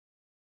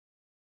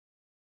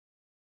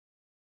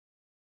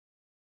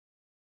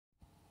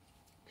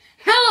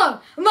Hello,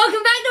 and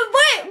welcome back to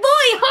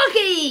BritBoy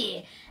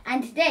Hockey!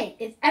 And today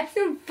is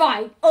episode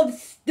 5 of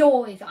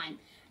Story Time.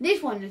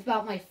 This one is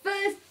about my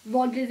first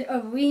Rogers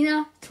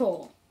Arena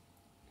tour.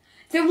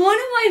 So one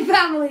of my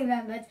family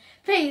members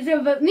paid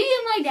so that me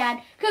and my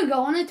dad could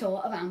go on a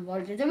tour around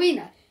Rogers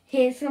Arena.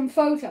 Here's some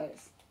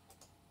photos.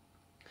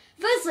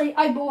 Firstly,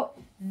 I bought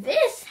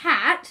this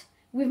hat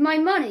with my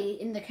money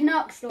in the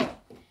Canucks store.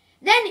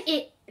 Then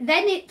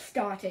it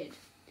started.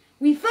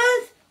 We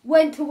first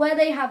went to where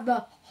they have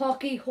the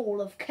Hockey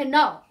Hall of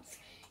Canucks.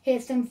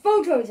 Here's some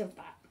photos of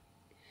that.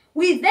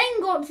 We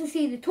then got to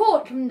see the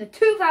torch from the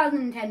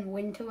 2010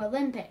 Winter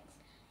Olympics.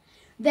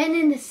 Then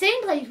in the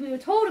same place we were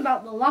told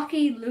about the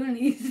Lucky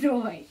Looney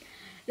story.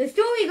 The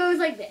story goes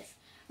like this.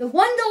 The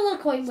 $1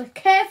 coin was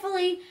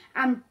carefully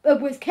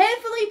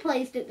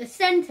placed at the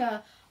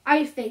center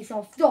ice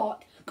face-off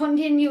dot,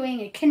 continuing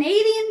a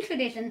Canadian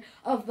tradition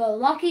of the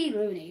Lucky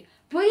Looney,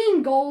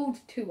 bringing gold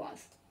to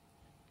us.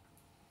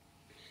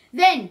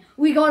 Then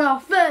we got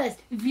our first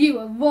view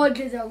of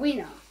Rogers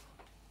Arena.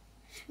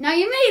 Now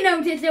you may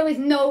notice there was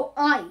no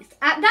ice.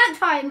 At that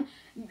time,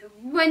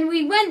 when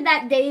we went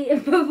that day,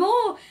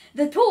 before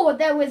the tour,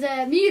 there was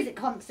a music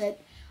concert.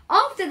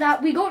 After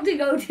that, we got to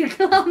go to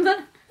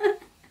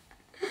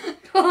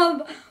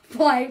Club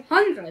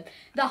 500,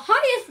 the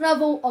highest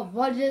level of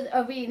Rogers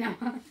Arena.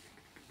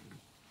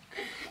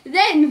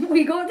 Then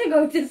we got to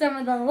go to some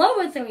of the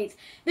lower suites.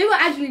 They were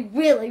actually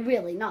really,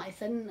 really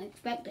nice. I didn't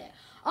expect it.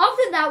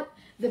 After that,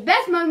 the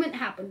best moment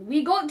happened.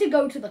 We got to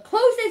go to the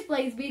closest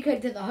place we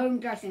could to the home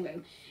dressing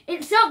room.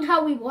 It sucked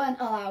how we weren't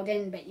allowed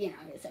in, but you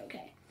know, it's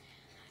okay.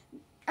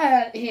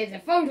 Here's a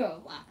photo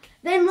of that.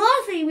 Then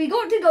lastly, we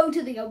got to go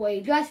to the away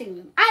dressing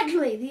room.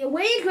 Actually, the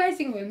away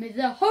dressing room is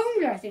the home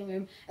dressing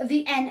room of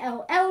the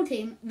NLL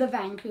team, the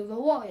Vancouver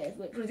Warriors,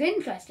 which was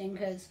interesting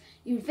because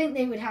you'd think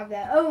they would have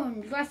their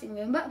own dressing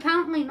room, but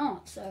apparently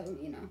not, so,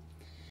 you know.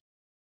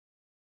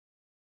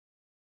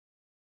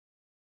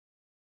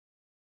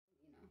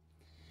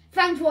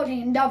 Thanks for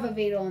watching another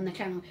video on the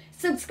channel.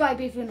 Subscribe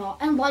if you're not,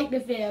 and like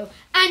this video.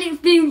 And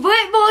it's been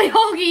BritBoy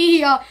Hockey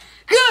here.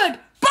 Good